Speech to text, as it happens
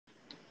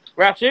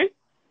Roxy?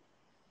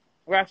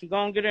 Roxy,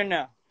 go and get in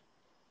there.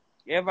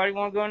 Everybody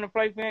want to go in the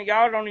playpen?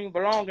 Y'all don't even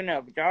belong in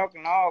there, but y'all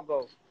can all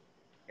go.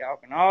 Y'all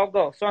can all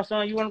go.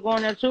 Son, you want to go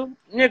in there too?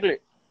 Nigga.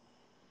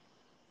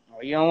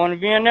 Oh, you don't want to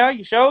be in there?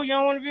 You sure you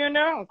don't want to be in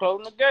there? I'm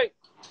closing the gate.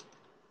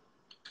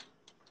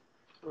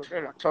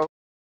 I told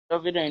you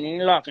it ain't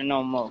even locking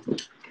no more.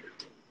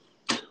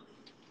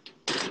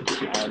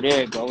 Oh,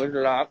 there you go. It's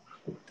locked.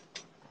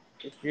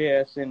 Get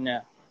your ass in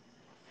there.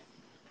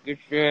 Get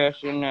your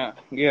ass in there.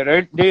 Yeah,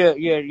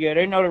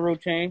 they know the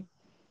routine.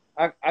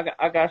 I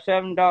got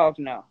 7 dogs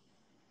now.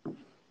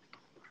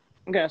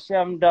 I got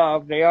 7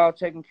 dogs. They all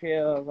taken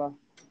care of. I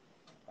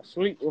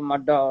sleep with my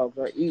dogs.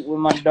 I eat with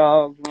my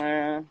dogs,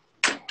 man.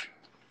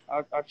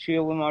 I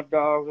chill with my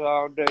dogs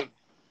all day.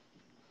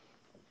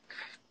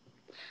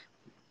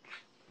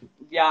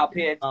 Y'all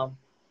pay on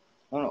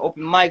the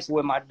open mics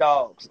with my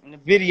dogs and the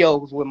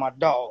videos with my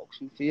dogs.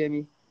 You feel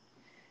me?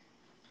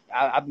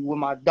 I be with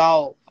my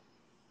dogs.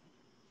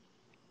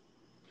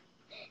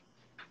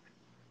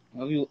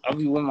 I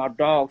be with my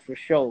dogs for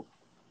sure.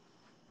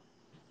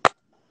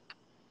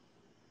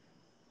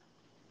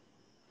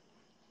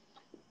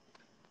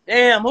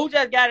 Damn, who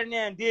just got in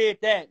there and did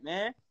that,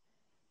 man?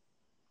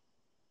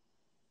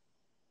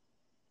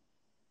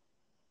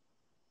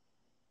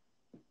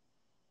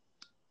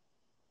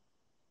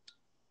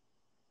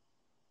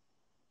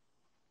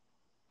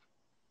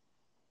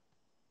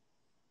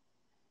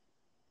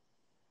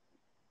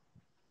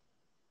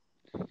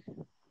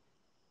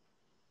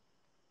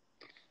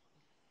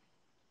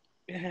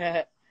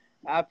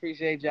 I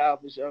appreciate y'all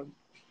for sure.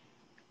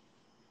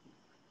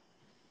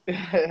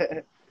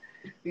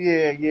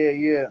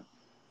 Yeah.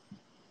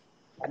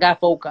 I got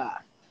 4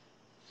 cars.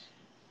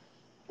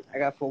 I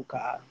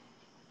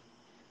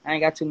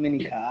ain't got too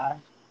many cars.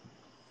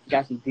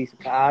 Got some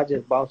decent cars. I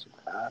just bought some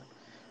cars.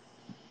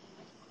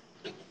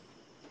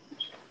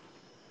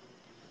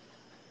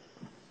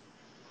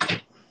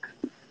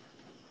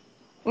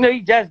 No,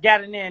 he just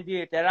got in there and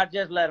did that. I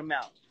just let him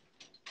out.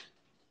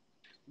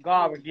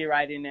 God would get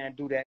right in there and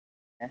do that.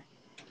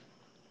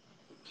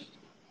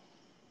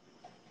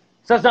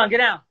 Son, get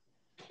down.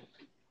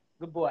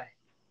 Good boy.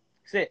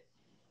 Sit.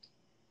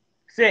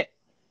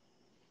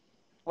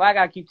 Why I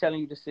gotta keep telling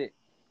you to sit?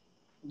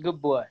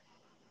 Good boy.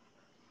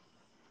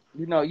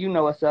 You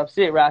know what's up.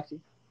 Sit, Roxy.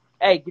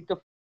 Hey, get the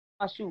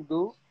my shoe,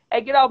 dude.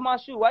 Hey, get off my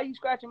shoe. Why you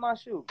scratching my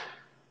shoe?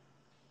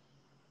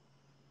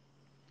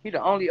 He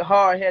the only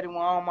hard-headed one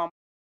on my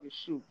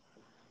shoe.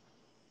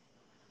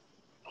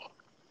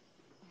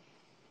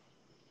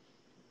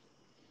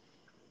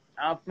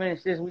 I'm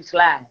finished this. We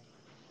slide.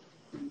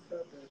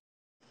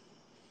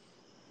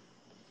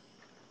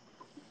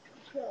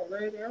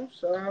 Lady, I'm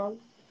sorry.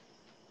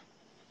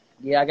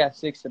 Yeah, I got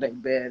 6 today.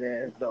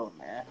 Badass though,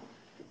 man.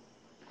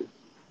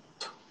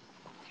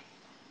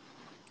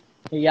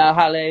 Here, y'all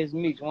holler at his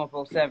meet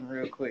 147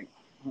 real quick.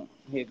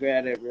 Here,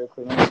 grab that real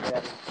quick. Let me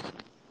grab it.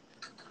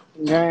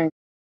 Gang.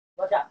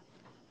 Watch out.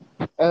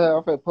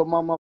 I'm finna put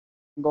my mom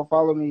and go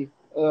follow me.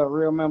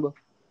 Real member.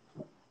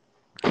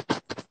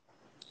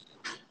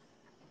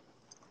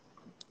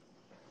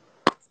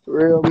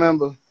 Real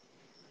member.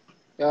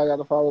 Y'all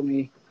gotta follow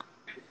me.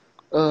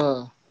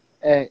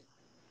 At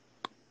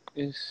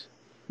this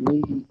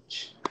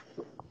meet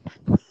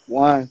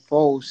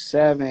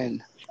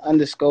 147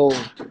 underscore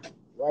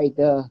right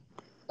there.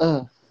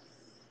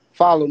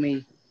 Follow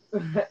me.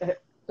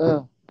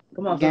 Come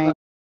on, gang.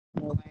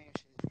 Real runs.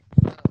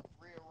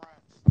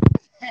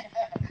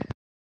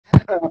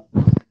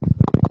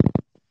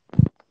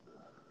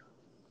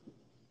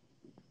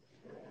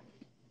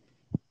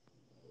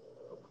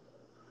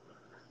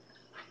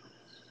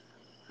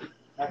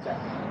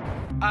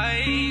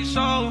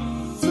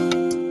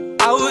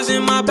 I was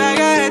in my bag.